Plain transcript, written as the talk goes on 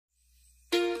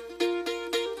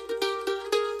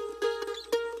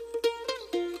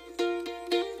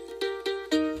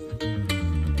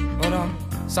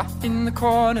Sat in the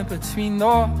corner between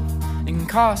North and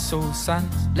Castle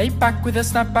Sands, laid back with a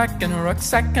snapback and a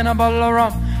rucksack and a bottle of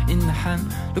rum in the hand,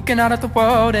 looking out at the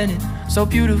world and it's so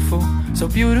beautiful, man,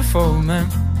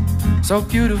 so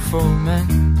beautiful, man.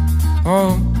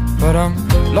 Oh, but I'm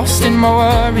lost in my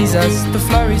worries as the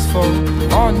flurries fall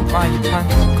on my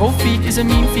pants. Cold feet is a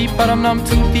mean feat, but I'm numb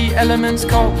to the elements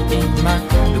cold in man,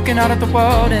 looking out at the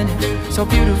world and it's so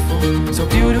beautiful, man, so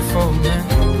beautiful, man.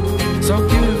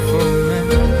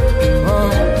 Oh,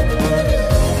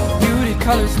 beauty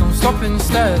colours don't stop and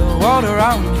stare, the world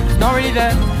around me is not really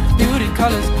there. Beauty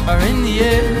colours are in the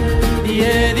air, the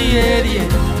air, the air, the air.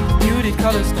 Beauty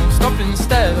colours don't stop and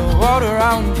stare, the world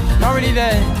around me is not really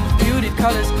there. Beauty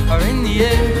colours are in the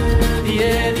air, the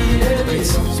air, the air. But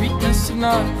it's sweetness of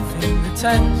nothing that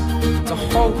tends to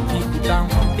hold people down.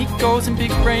 Big goals and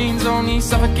big brains only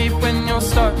suffocate when you're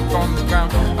stuck on the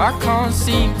ground. I can't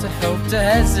seem to help to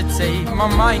hesitate, my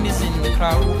mind is in the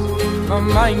clouds, my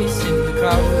mind is in the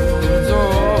clouds. Oh,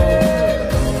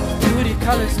 beauty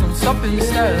colours don't stop and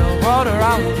stare, the world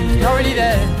around me is already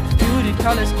there. Beauty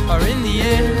colours are in the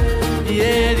air, the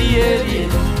air, the air, the air.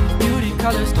 Beauty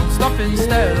colours don't stop and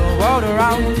stare, the world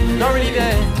around me is already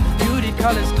there. Beauty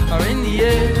colours are in the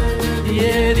air, the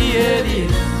air, the air, the air.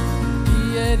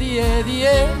 The air, the air, the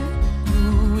air.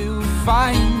 You will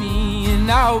find me and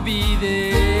I'll be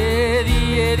there. The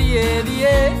air, the air, the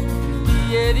air.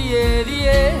 The air, the air, the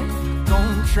air.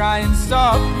 Don't try and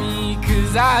stop me,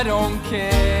 cause I don't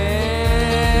care.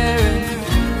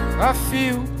 I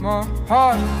feel my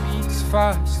heart beats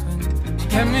fast when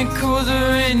chemicals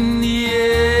are in the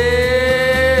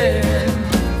air.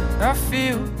 I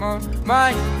feel my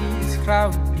mind is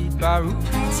clouded by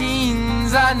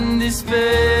routines and despair.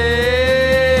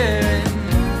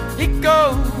 It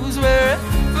goes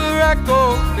wherever I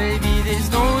go, baby, there's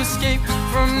no escape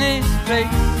from this place.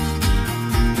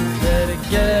 Better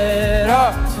get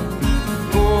up to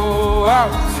go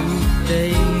out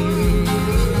today.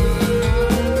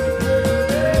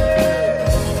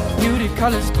 Beauty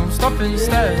colours don't stop and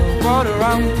stare, the world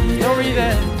around me is already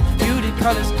there. Beauty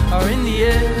colours are in the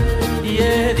air, the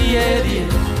air, the air, the air.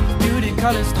 Beauty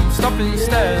colours don't stop and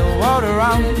stare, the world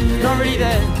around me is already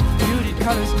there. Beauty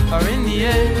colours are in the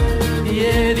air, the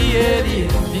air, the air, the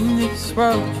air. In this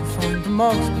world you find the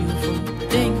most beautiful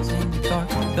things in the dark.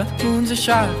 The moon's a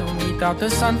shadow without the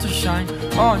sun to shine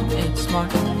on its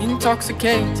mark.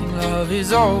 Intoxicating love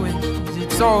is always,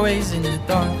 it's always in the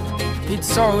dark.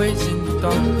 It's always in the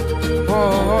dark.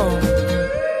 Whoa.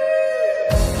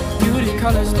 Beauty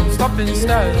colours don't stop and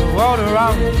stare, the world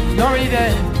around me is already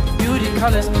there. Beauty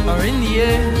colours are in the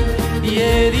air, the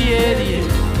air, the air, the air.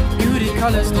 Beauty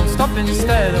colours don't stop and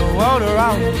stare, the world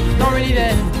around me is already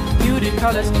there. Beauty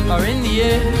colours are in the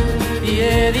air, the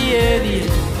air, the air, the air.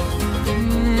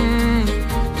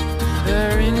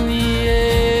 They're in the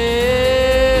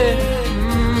air,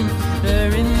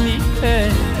 they're in the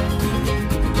air.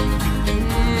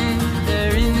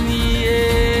 They're in the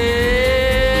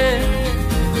air,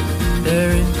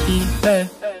 they're in the air.